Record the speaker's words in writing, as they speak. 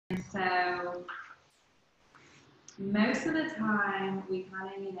so most of the time we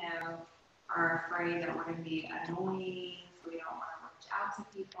kind of, are afraid that we're going to be annoying, so we don't want to reach out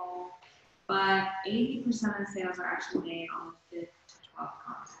to people. But 80% of the sales are actually made on the 5th to 12th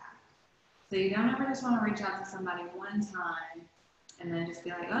contact. So you don't ever just want to reach out to somebody one time and then just be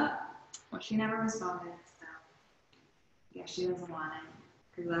like, oh, well, she never responded, so yeah, she doesn't want it,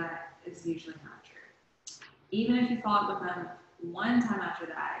 because that is usually not true. Even if you follow up with them one time after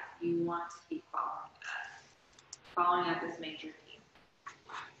that, you want to keep following up. Following up is major key.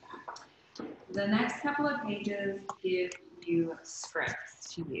 The next couple of pages give you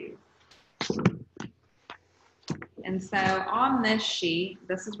scripts to use. And so on this sheet,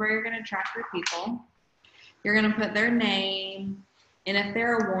 this is where you're going to track your people. You're going to put their name, and if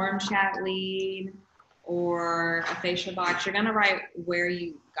they're a warm chat lead or a facial box, you're going to write where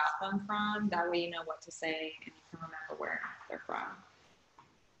you got them from. That way you know what to say and you can remember where they're from.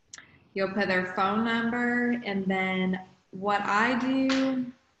 You'll put their phone number, and then what I do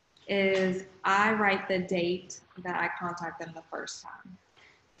is I write the date that I contact them the first time.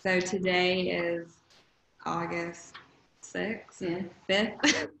 So today is August 6th,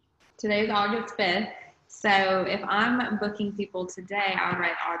 5th. Today's August 5th. So if I'm booking people today, I'll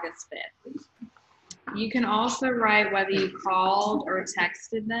write August 5th. You can also write whether you called or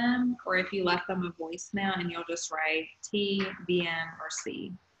texted them, or if you left them a voicemail, and you'll just write T, BM, or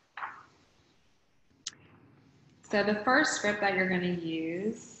C. So the first script that you're going to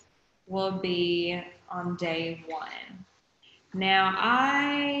use will be on day 1. Now,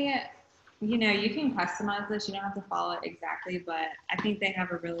 you can customize this. You don't have to follow it exactly, but I think they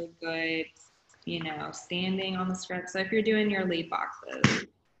have a really good, standing on the script. So if you're doing your lead boxes,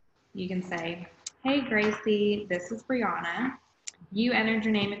 you can say, hey, Gracie, this is Brianna. You entered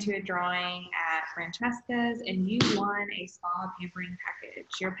your name into a drawing at Francesca's, and you won a spa pampering package.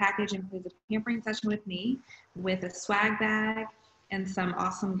 Your package includes a pampering session with me, with a swag bag, and some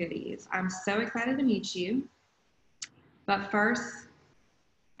awesome goodies. I'm so excited to meet you. But first,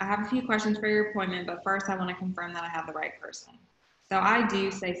 I have a few questions for your appointment, but first I want to confirm that I have the right person. So I do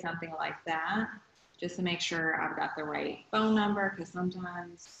say something like that, just to make sure I've got the right phone number, because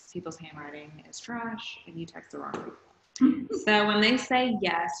sometimes people's handwriting is trash and you text the wrong people. So when they say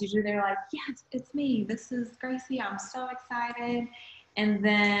yes, usually they're like, yes, it's me. This is Gracie. I'm so excited. And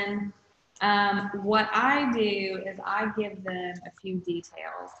then what I do is I give them a few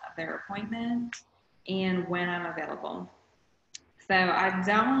details of their appointment and when I'm available. So I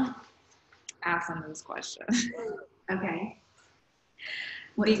don't ask them these questions. Okay.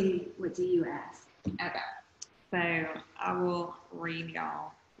 What do you ask? Okay. So I will read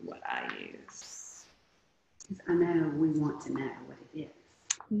y'all what I use. Because I know we want to know what it is.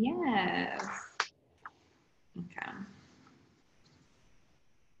 Yes. Okay.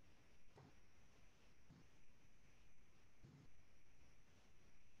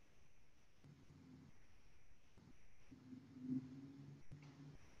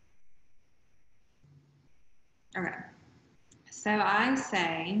 Okay. So I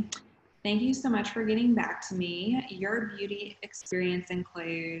say, thank you so much for getting back to me. Your beauty experience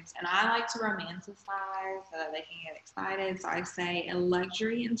includes, and I like to romanticize so that they can get excited. So I say a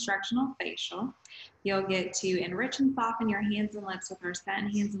luxury instructional facial. You'll get to enrich and soften your hands and lips with our satin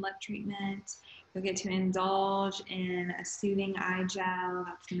hands and lip treatment. You'll get to indulge in a soothing eye gel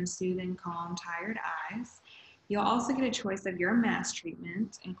that's going to soothe and calm tired eyes. You'll also get a choice of your mask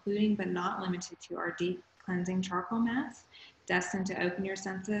treatment, including but not limited to our deep cleansing charcoal mask, destined to open your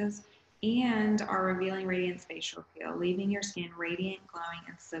senses, and our revealing radiance facial peel, leaving your skin radiant, glowing,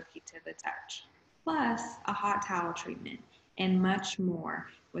 and silky to the touch. Plus a hot towel treatment and much more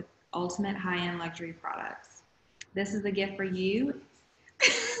with ultimate high-end luxury products. This is a gift for you.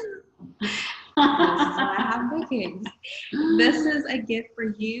 This is why I have bookings. This is a gift for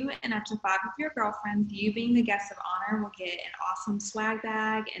you and up to 5 of your girlfriends. You being the guest of honor will get an awesome swag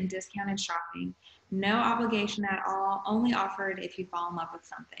bag and discounted shopping. No obligation at all, only offered if you fall in love with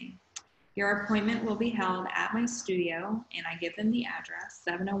something. Your appointment will be held at my studio, and I give them the address,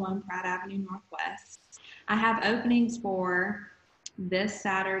 701 Pratt Avenue Northwest. I have openings for this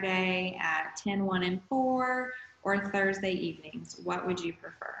Saturday at 10, 1, and 4, or Thursday evenings. What would you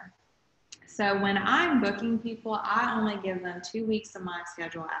prefer? So when I'm booking people, I only give them 2 weeks of my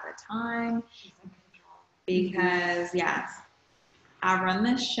schedule at a time because, yes, I run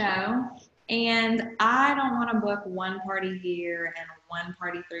this show. And I don't want to book one party here and one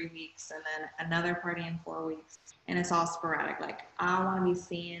party 3 weeks and then another party in 4 weeks. And it's all sporadic. Like, I want to be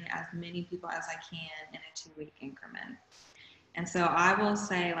seeing as many people as I can in a 2-week increment. And so I will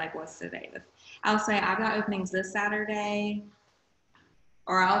say, like, what's today? I'll say I've got openings this Saturday.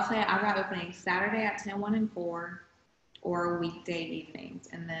 Or I'll say I've got openings Saturday at 10, 1, and 4, or weekday evenings.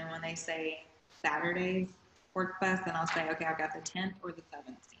 And then when they say Saturdays work best, then I'll say, okay, I've got the 10th or the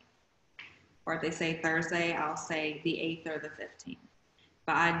 17th. Or if they say Thursday, I'll say the 8th or the 15th.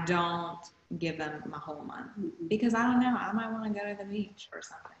 But I don't give them my whole month because I don't know. I might want to go to the beach or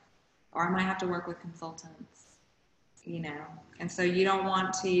something. Or I might have to work with consultants, you know. And so you don't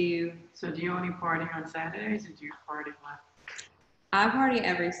want to. So do you only party on Saturdays, or do you party what? I party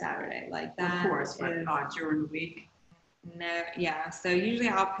every Saturday, like that. Of course, but during the week? No, yeah. So usually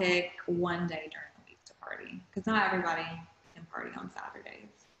I'll pick one day during the week to party because not everybody can party on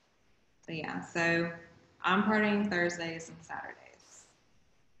Saturdays. So yeah, so I'm partying Thursdays and Saturdays.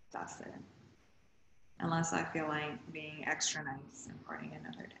 That's it. Unless I feel like being extra nice and partying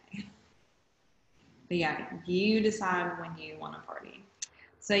another day. But yeah, you decide when you want to party.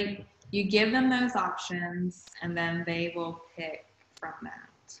 So you give them those options and then they will pick from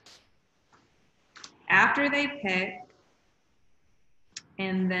that. After they pick,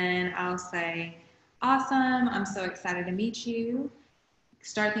 and then I'll say, awesome, I'm so excited to meet you.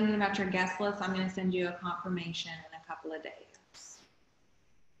 Start thinking about your guest list. I'm going to send you a confirmation in a couple of days.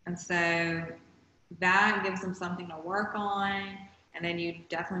 And so that gives them something to work on. And then you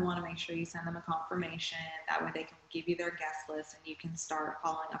definitely want to make sure you send them a confirmation. That way they can give you their guest list and you can start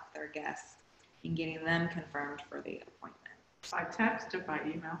following up with their guests and getting them confirmed for the appointment. By text or by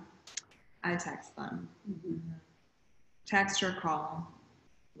email? I text them. Mm-hmm. Text or call.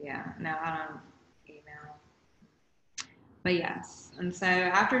 Yeah, no, I don't email. But yes, and so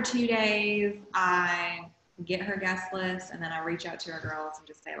after 2 days, I get her guest list and then I reach out to her girls and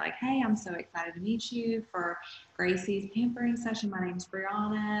just say like, hey, I'm so excited to meet you for Gracie's pampering session. My name's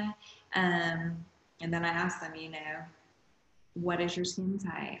Brianna. And then I ask them, you know, what is your skin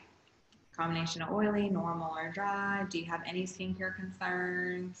type? Combination of oily, normal, or dry? Do you have any skincare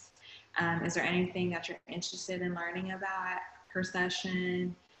concerns? Is there anything that you're interested in learning about per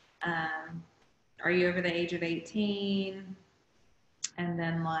session? Are you over the age of 18? And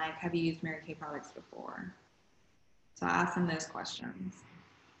then like, have you used Mary Kay products before? So I ask them those questions.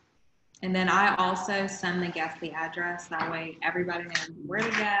 And then I also send the guest the address. That way everybody knows where to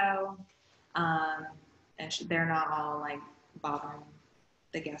go. And they're not all like bothering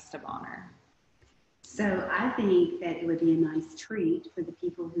the guest of honor. So I think that it would be a nice treat for the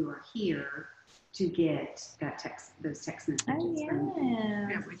people who are here to get those text messages. Oh, yeah.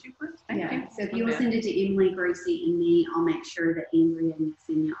 Yeah, would you please? Thank you. So if you will send it to Emily, Gracie, and me, I'll make sure that Andrea and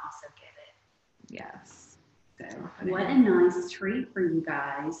Yesenia also get it. Yes. So what a nice treat for you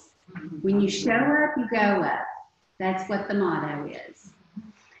guys. When you show up, you go up. That's what the motto is.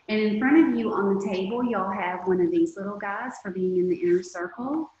 And in front of you on the table, you'll have one of these little guys for being in the inner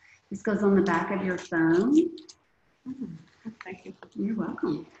circle. This goes on the back of your phone. Thank you. You're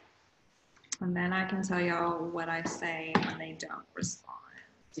welcome. And then I can tell y'all what I say when they don't respond.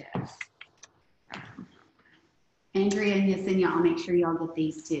 Yes. Andrea and Yesenia, I'll make sure y'all get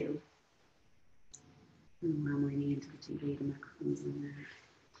these too. I'm leaning into the TV, the microphone's in there.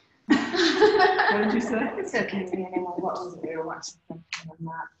 What did you say? It's okay, Brianna. What was it we were watching? Something I'm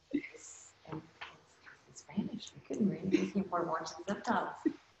not. It's Spanish. I couldn't read it. We were watching subtitles.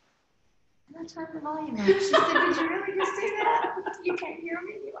 And I turned the volume up. She said, did you really just do that? You can't hear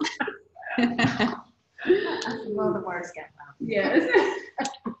me? I said, well, the words got out. Yes.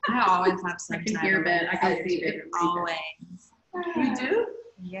 I always have I subtitles. can hear better. I can see better. Always. You do?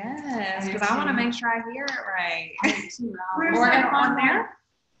 Yes, because I want to make sure I hear it right. Where's Or that if on I'm there?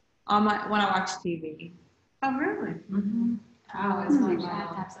 on my when I watch TV. Oh, really? Mm-hmm. I always like to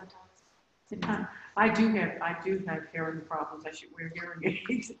have subtitles. I do have hearing problems. I should wear hearing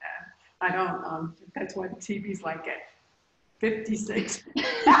aids. I don't. That's why the TV's like at 56.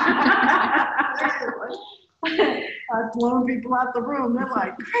 I've blown people out the room. They're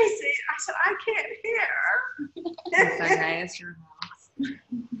like, crazy. I said, I can't hear. It's okay. It's your house.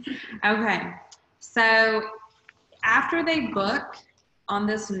 Okay. So after they book, on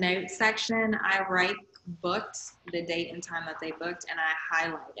this note section, I write booked, the date and time that they booked, and I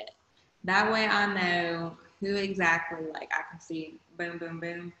highlight it. That way I know who exactly, like I can see, boom, boom,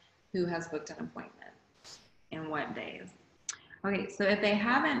 boom, who has booked an appointment and what days. Okay, so if they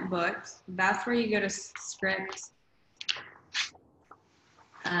haven't booked, that's where you go to script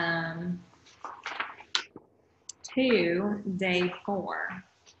 2, day 4.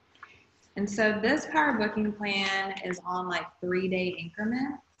 And so this power booking plan is on like 3-day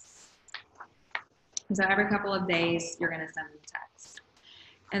increments. So every couple of days, you're going to send them a text.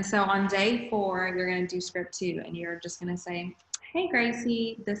 And so on day 4, you're going to do script 2, and you're just going to say, hey,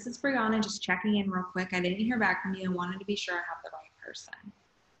 Gracie, this is Brianna, just checking in real quick. I didn't hear back from you and wanted to be sure I have the right person.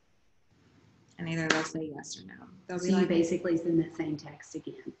 And either they'll say yes or no. They'll So be you like, basically send the same text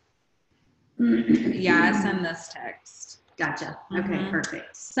again. yeah, I send this text. Gotcha. Okay, Mhm.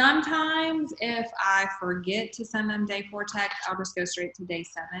 perfect. Sometimes if I forget to send them day 4 text, I'll just go straight to day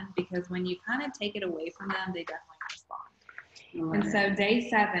 7 because when you kind of take it away from them, they definitely respond. And so day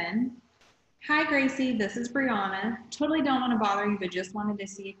 7, hi Gracie, this is Brianna. Totally don't want to bother you, but just wanted to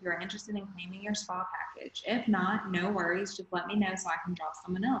see if you're interested in claiming your spa package. If not, no worries. Just let me know so I can draw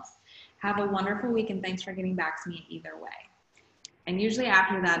someone else. Have a wonderful week and thanks for getting back to me either way. And usually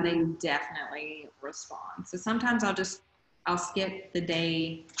after that, they definitely respond. So sometimes I'll skip the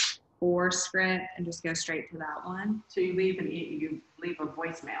day 4 script and just go straight to that one. So you leave a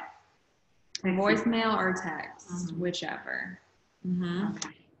voicemail. Voicemail or text, whichever. Okay.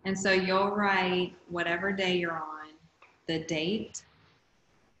 And so you'll write whatever day you're on, the date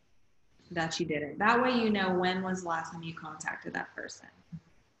that you did it. That way you know when was the last time you contacted that person.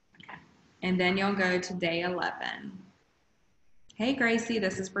 Okay. And then you'll go to day 11. Hey Gracie,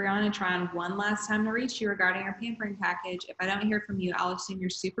 this is Brianna trying one last time to reach you regarding our pampering package. If I don't hear from you, I'll assume you're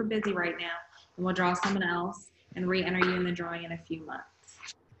super busy right now and we'll draw someone else and re-enter you in the drawing in a few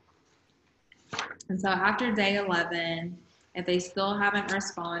months. And so after day 11, if they still haven't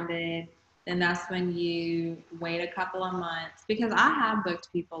responded, then that's when you wait a couple of months because I have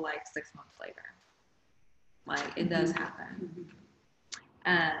booked people like 6 months later. Like it does happen.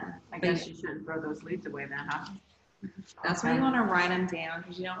 I guess you shouldn't throw those leads away then, huh? That's why you want to write them down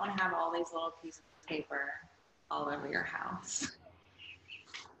because you don't want to have all these little pieces of paper all over your house.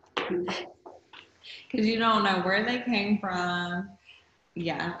 Because you don't know where they came from.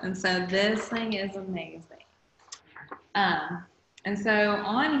 Yeah, and so this thing is amazing. And so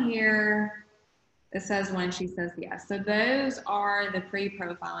on here, it says when she says yes. So those are the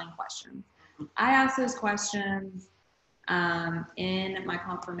pre-profiling questions. I ask those questions in my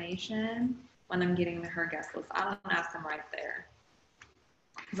confirmation when I'm getting her guest list. I don't ask them right there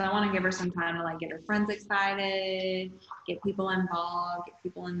because I want to give her some time to like get her friends excited, get people involved, get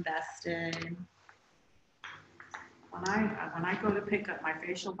people invested. When I go to pick up my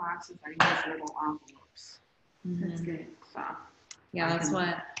facial boxes, I use little envelopes. That's good. So Yeah, I that's can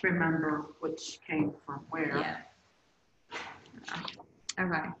what. remember which came from where. Yeah.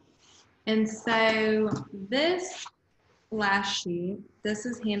 Okay. And so this last sheet, this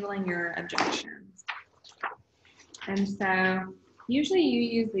is handling your objections. And so usually you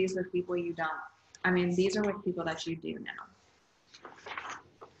use these with people you don't. I mean, these are with people that you do know.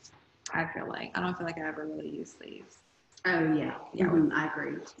 I feel like. I don't feel like I ever really use these. Oh, yeah. Yeah. I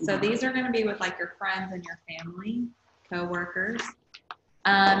agree. So these are going to be with like your friends and your family, coworkers.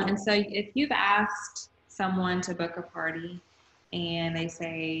 And so if you've asked someone to book a party and they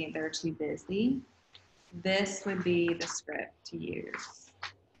say they're too busy, this would be the script to use.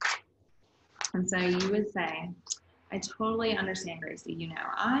 And so you would say, I totally understand, Gracie. You know,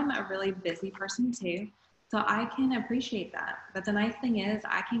 I'm a really busy person too, so I can appreciate that. But the nice thing is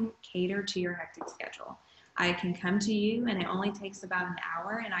I can cater to your hectic schedule. I can come to you and it only takes about an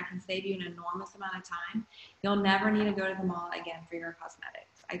hour and I can save you an enormous amount of time. You'll never need to go to the mall again for your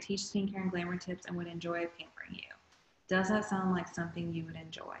cosmetics. I teach skincare and glamour tips and would enjoy pampering you. Does that sound like something you would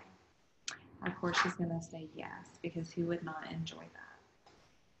enjoy? Of course, she's going to say yes, because who would not enjoy that?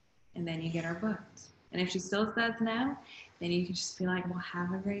 And then you get her booked. And if she still says no, then you can just be like, well,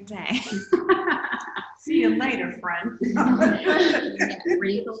 have a great day. See you later, friend. Yeah,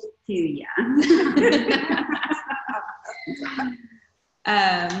 wrinkles to ya.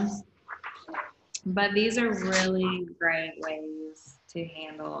 But these are really great ways to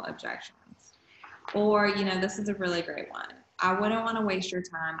handle objections. Or, you know, this is a really great one. I wouldn't want to waste your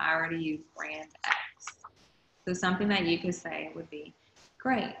time. I already use brand X. So something that you could say would be,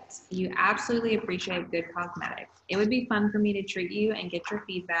 great, you absolutely appreciate good cosmetics. It would be fun for me to treat you and get your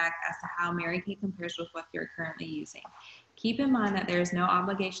feedback as to how Mary Kay compares with what you're currently using. Keep in mind that there is no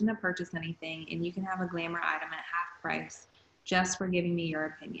obligation to purchase anything and you can have a glamour item at half price just for giving me your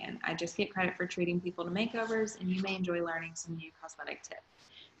opinion. I just get credit for treating people to makeovers and you may enjoy learning some new cosmetic tips.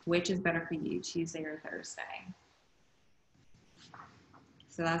 Which is better for you, Tuesday or Thursday?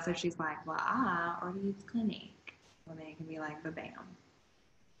 So that's if she's like, well, I already use Clinique. Well, then it can be like, ba-bam.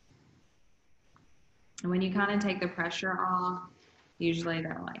 And when you kind of take the pressure off, usually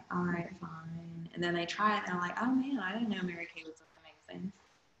they're like, all right, fine. And then they try it and they're like, oh man, I didn't know Mary Kay was this amazing.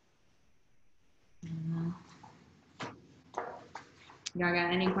 Y'all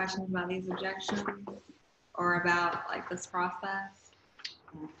got any questions about these objections or about like this process?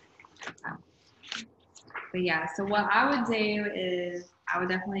 But yeah, so what I would do is I would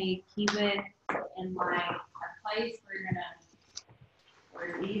definitely keep it in like a place where you're gonna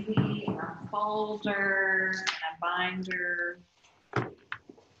It's easy, and a folder, and a binder.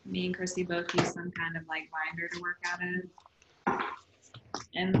 Me and Christy both use some kind of like binder to work out of.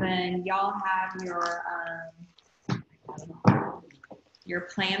 And then y'all have your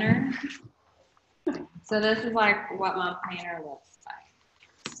planner. So this is like what my planner looks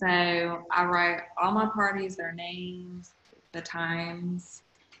like. So I write all my parties, their names, the times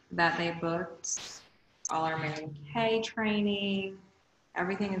that they booked, all our Mary Kay training.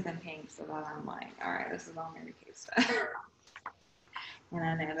 Everything is in pink so that I'm like, all right, this is all Mary Kay stuff. And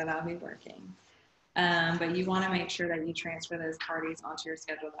I know that I'll be working. But you want to make sure that you transfer those parties onto your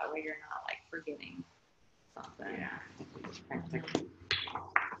schedule. That way you're not like forgetting something. Yeah.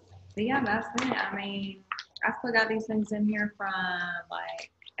 But yeah, that's it. I mean, I still got these things in here from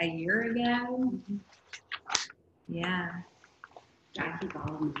like a year ago. Yeah. I keep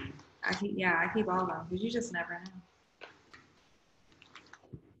all of them. I keep all of them because you just never know.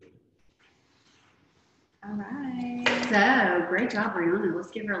 All right. So, great job, Brianna.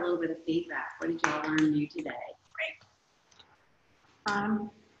 Let's give her a little bit of feedback. What did y'all learn new today? I'm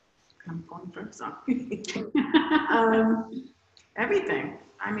going first. Everything.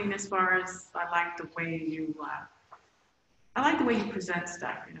 I mean, as far as I like the way you present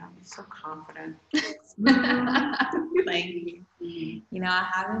stuff. You know, you're so confident. Thank you. You know, I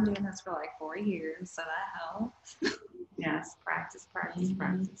have been doing this for like 4 years, so that helps. Yes, practice.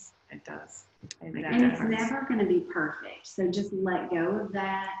 It does. And it's never going to be perfect. So just let go of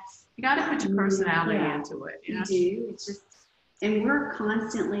that. You got to put your personality Yeah, into it. You do. It's just, and we're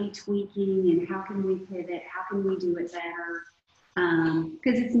constantly tweaking and how can we pivot? How can we do it better?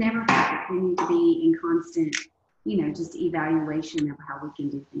 Because it's never perfect. We need to be in constant, just evaluation of how we can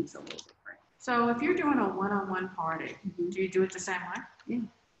do things a little different. So if you're doing a one-on-one party, Mm-hmm. do you do it the same way? Yeah.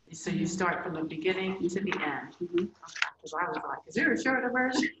 So you start from the beginning to the end. Mm-hmm. Because I was like, is there a shorter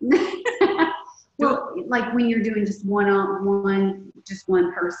version? Well, like when you're doing just one-on-one, just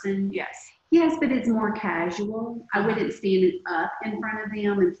one person. Yes. Yes, but it's more casual. I wouldn't stand up in front of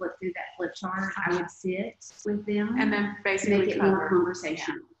them and flip through that flip chart. I would sit with them And then to basically make it cover. more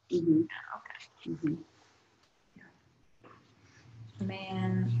conversational. Yeah. Mm-hmm. Yeah, okay. Mm-hmm.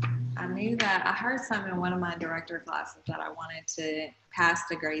 Man, I knew that. I heard something in one of my director classes that I wanted to pass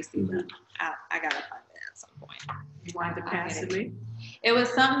to Gracie, but I got to find it at some point. You wanted to pass it me? It was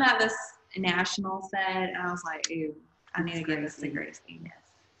something that this national said, and I was like, ooh, I need to give this to Gracie.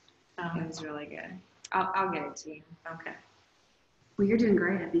 It was really good. I'll get it to you. Okay. Well, you're doing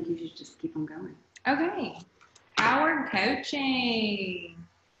great. I think you should just keep on going. Okay. Our coaching.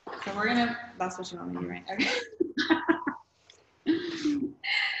 So we're going to, that's what you want me to do, right? Okay.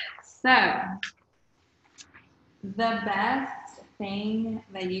 So, the best thing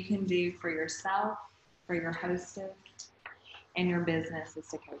that you can do for yourself, for your hostess, and your business is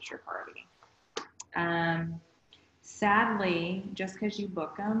to coach your party. Sadly, just because you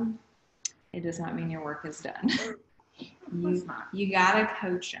book them, it does not mean your work is done. You gotta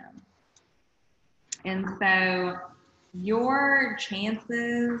coach them. And so your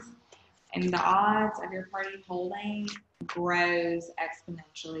chances and the odds of your party holding grows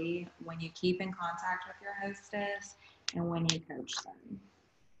exponentially when you keep in contact with your hostess and when you coach them.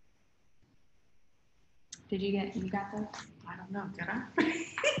 You got this? I don't know, did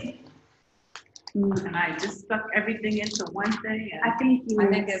I? And I just stuck everything into one thing. And I think you I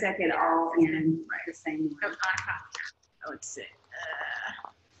would think it's- stuck it all in the same way. Let's see.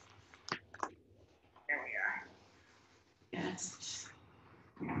 There we are. Yes.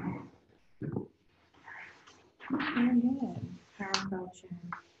 Very good. Power coaching.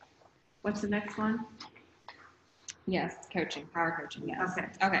 What's the next one? Yes, coaching, power coaching, yes.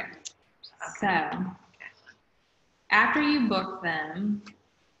 Okay. So, after you book them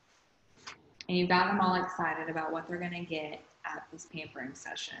and you got them all excited about what they're going to get at this pampering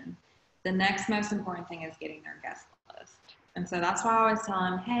session, the next most important thing is getting their guest list. And so that's why I always tell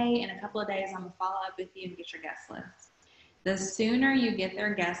them, hey, in a couple of days, I'm going to follow up with you and get your guest list. The sooner you get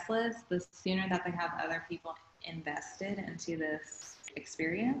their guest list, the sooner that they have other people invested into this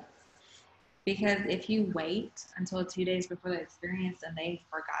experience. Because if you wait until 2 days before the experience and they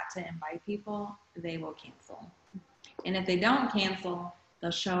forgot to invite people, they will cancel. And if they don't cancel,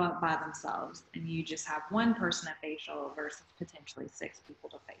 they'll show up by themselves and you just have one person at facial versus potentially 6 people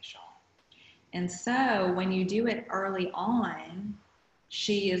to facial. And so when you do it early on,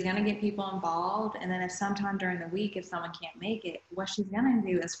 she is going to get people involved. And then if sometime during the week, if someone can't make it, what she's going to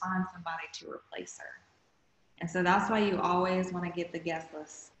do is find somebody to replace her. And so that's why you always want to get the guest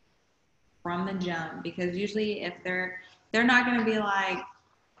list from the jump, because usually if they're not going to be like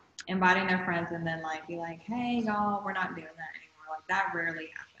inviting their friends and then like be like, hey y'all, we're not doing that anymore. that rarely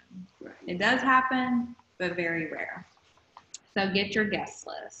happens. Right. It does happen, but very rare. So get your guest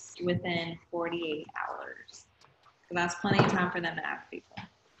list within 48 hours. So that's plenty of time for them to ask people.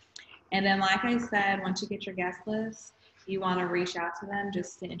 And then, like I said, once you get your guest list, you want to reach out to them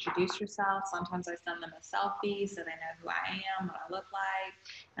just to introduce yourself. Sometimes I send them a selfie so they know who I am, what I look like.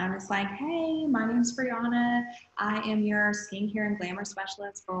 And I'm just like, hey, my name's Brianna. I am your skincare and glamour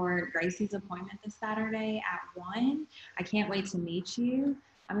specialist for Gracie's appointment this Saturday at 1. I can't wait to meet you.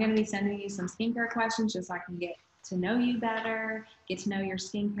 I'm going to be sending you some skincare questions just so I can get to know you better, get to know your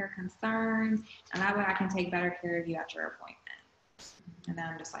skincare concerns, and that way I can take better care of you at your appointment. And then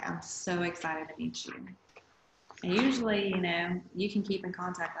I'm just like, I'm so excited to meet you. And usually, you know, you can keep in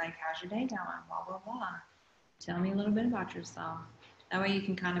contact, like, how's your day going? Blah, blah, blah. Tell me a little bit about yourself. That way you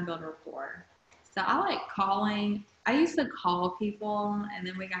can kind of build rapport. So I like calling. I used to call people, and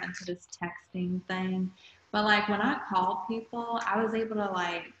then we got into this texting thing. But, like, when I called people, I was able to,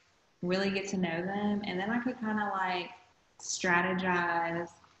 like, really get to know them. And then I could kind of, like, strategize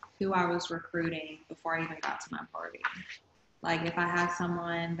who I was recruiting before I even got to my party. Like, if I had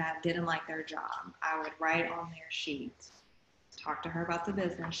someone that didn't like their job, I would write on their sheet, talk to her about the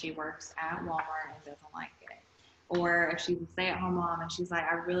business. She works at Walmart and doesn't like it. Or if she's a stay-at-home mom and she's like,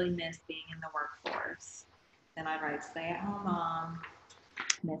 I really miss being in the workforce, then I'd write stay-at-home mom,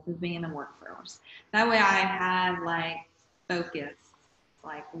 misses being in the workforce. That way I had, like, focus,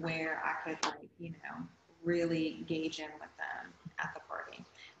 like, where I could, like, you know, really gauge in with them at the party.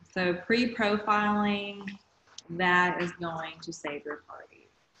 So pre-profiling, that is going to save your party.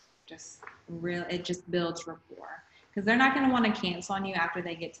 It just builds rapport, because they're not going to want to cancel on you after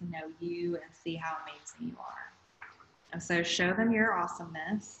they get to know you and see how amazing you are. And so show them your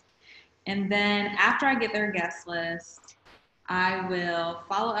awesomeness. And then after I get their guest list, I will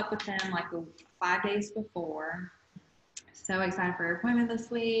follow up with them like 5 days before. So excited for your appointment this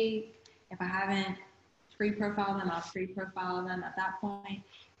week. If I haven't pre-profiled them, I'll pre-profile them at that point.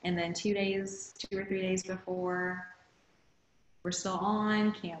 And then 2 or 3 days before, we're still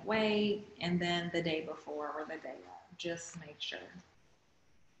on, can't wait. And then the day before or the day of, just make sure.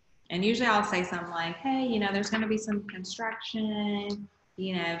 And usually I'll say something like, hey, you know, there's going to be some construction,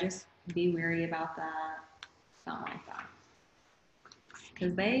 you know, just be wary about that, something like that.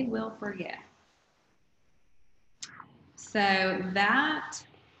 Because they will forget. So that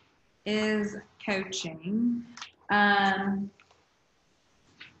is coaching.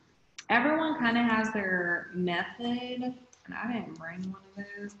 Everyone kind of has their method, and I didn't bring one of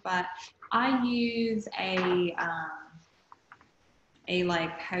those, but I use a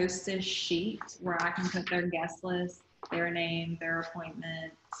like hostess sheet where I can put their guest list, their name, their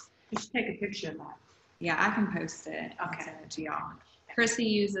appointments. You should take a picture of that. Yeah, I can post it. Okay. And send it to y'all. Chrissy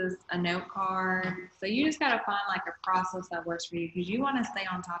uses a note card. So you just got to find like a process that works for you, because you want to stay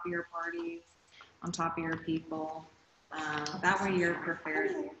on top of your parties, on top of your people. That way you're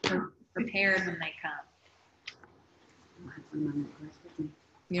prepared when they come.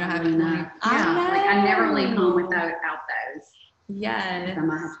 You don't have Probably any? not. Like, I never leave home without those. Yes. I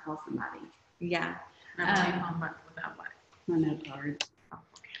might have to call somebody. Yeah. Never take home without what? My note card.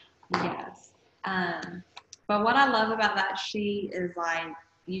 Yes. But what I love about that sheet is, like,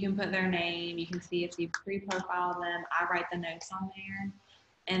 you can put their name, you can see if you pre-profile them. I write the notes on there.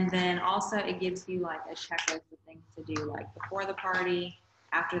 And then also it gives you like a checklist of things to do, like before the party,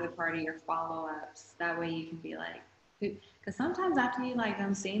 after the party, or follow-ups. That way you can be like, because sometimes after you like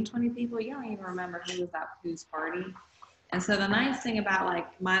them seeing 20 people, you don't even remember who was at whose party. And so the nice thing about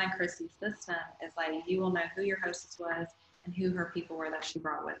like mine and Chrissy's system is like you will know who your hostess was and who her people were that she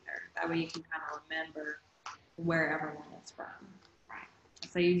brought with her. That way you can kind of remember where everyone is from. Right.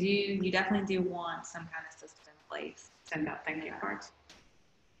 So you definitely do want some kind of system in place. Send out thank you cards.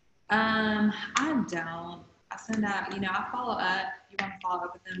 I don't. I send out, I follow up. You want to follow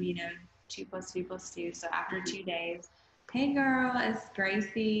up with them, 2 + 2 + 2. So after 2 days, hey girl, it's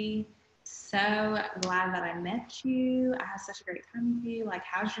Gracie. So glad that I met you. I had such a great time with you. Like,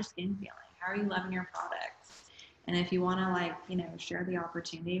 how's your skin feeling? How are you loving your products? And if you want to share the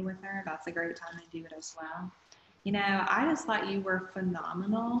opportunity with her, that's a great time to do it as well. I just thought you were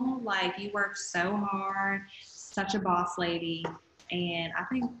phenomenal. Like, you worked so hard, such a boss lady. And I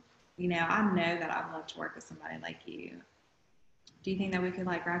think, I know that I'd love to work with somebody like you. Do you think that we could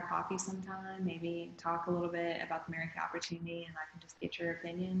grab coffee sometime, maybe talk a little bit about the Mary Kay opportunity, and I can just get your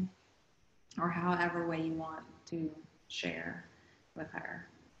opinion, or however way you want to share with her.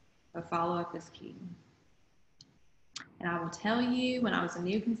 But follow-up is key. And I will tell you, when I was a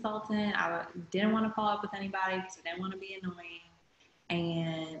new consultant, I didn't want to follow up with anybody because I didn't want to be annoying.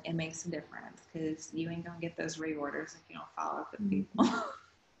 and it makes a difference because you ain't gonna get those reorders if you don't follow up with people.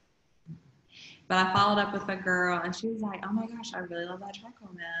 But I followed up with a girl, and she was like, "Oh my gosh, I really love that charcoal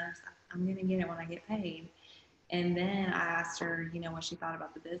mist. I'm gonna get it when I get paid." And then I asked her, what she thought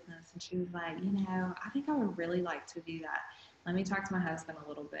about the business, and she was like, I think I would really like to do that. Let me talk to my husband a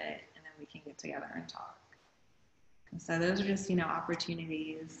little bit, and then we can get together and talk. And so those are just,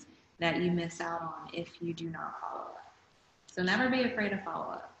 opportunities that you miss out on if you do not follow up. So never be afraid to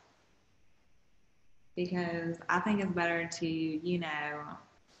follow up, because I think it's better to,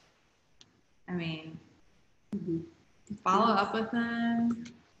 follow up with them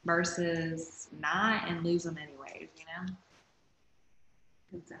versus not and lose them anyways,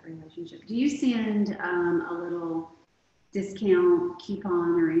 Builds that relationship. Do you send a little discount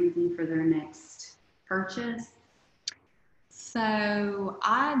coupon or anything for their next purchase? So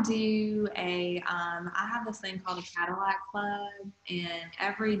I do I have this thing called a Cadillac Club, and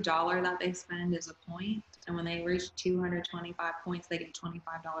every dollar that they spend is a point. And when they reach 225 points, they get $25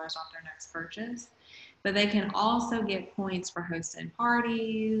 off their next purchase. But they can also get points for hosting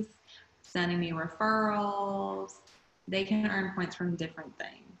parties, sending me referrals. They can earn points from different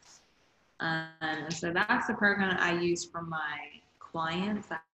things. So that's the program I use for my clients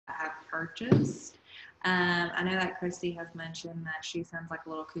that have purchased. I know that Christy has mentioned that she sends like a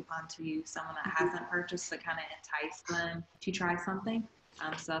little coupon to someone that hasn't purchased to kind of entice them to try something.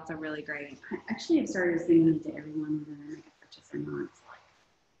 So that's a really great. I actually have started sending it to everyone whether they make a purchase or not. It's like,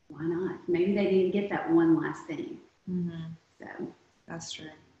 why not? Maybe they didn't get that one last thing. Mm-hmm. So that's true.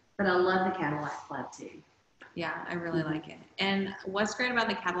 But I love the Cadillac Club too. Yeah, I really like it. And what's great about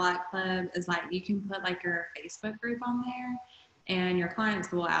the Cadillac Club is like you can put like your Facebook group on there, and your clients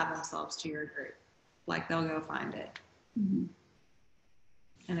will add themselves to your group. Like they'll go find it. Mm-hmm.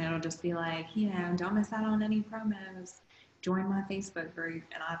 And it'll just be like, don't miss out on any promos. Join my Facebook group.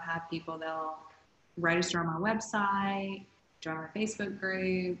 And I've had people, they'll register on my website, join my Facebook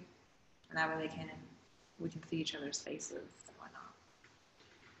group, and that way we can see each other's faces and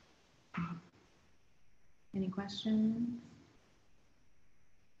whatnot. Any questions?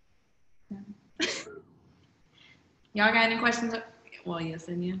 No. Y'all got any questions? Well, yes,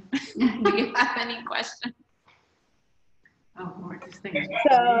 and you. Do you have any questions? Oh, Lord, this thing is.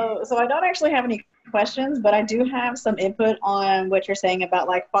 So I don't actually have any questions, but I do have some input on what you're saying about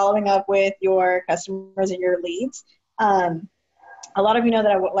like following up with your customers and your leads. A lot of you know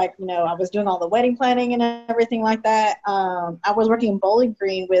that I was doing all the wedding planning and everything like that. I was working in Bowling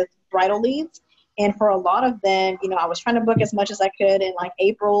Green with bridal leads. And for a lot of them, I was trying to book as much as I could in like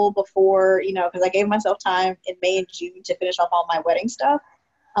April before, because I gave myself time in May and June to finish off all my wedding stuff.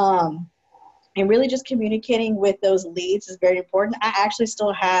 And really just communicating with those leads is very important. I actually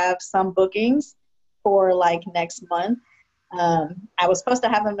still have some bookings for like next month. I was supposed to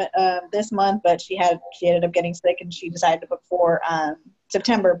have them this month, but she ended up getting sick and she decided to book for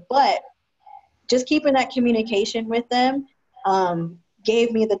September. But just keeping that communication with them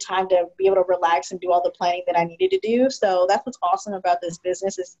gave me the time to be able to relax and do all the planning that I needed to do. So that's what's awesome about this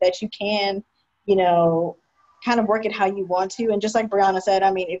business is that you can, kind of work it how you want to. And just like Brianna said,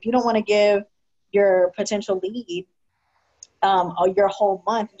 if you don't want to give your potential lead your whole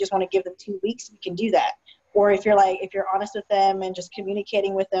month, you just want to give them 2 weeks, you can do that. Or if you're honest with them and just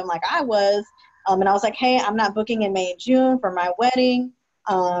communicating with them like I was, and I was like, hey, I'm not booking in May and June for my wedding,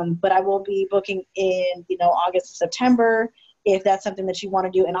 but I will be booking in, August and September, if that's something that you want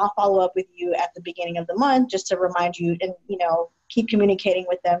to do. And I'll follow up with you at the beginning of the month just to remind you and, keep communicating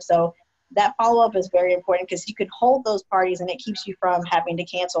with them. So that follow-up is very important because you can hold those parties and it keeps you from having to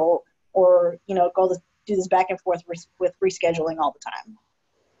cancel or, do this back and forth with rescheduling all the time.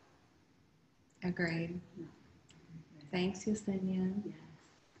 Agreed. Thanks, Yesenia.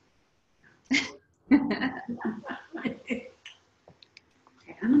 Yes. Okay,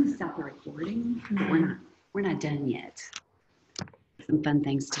 I'm going to stop the recording. Mm-hmm. We're not done yet. Some fun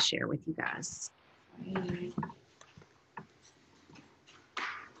things to share with you guys. Great.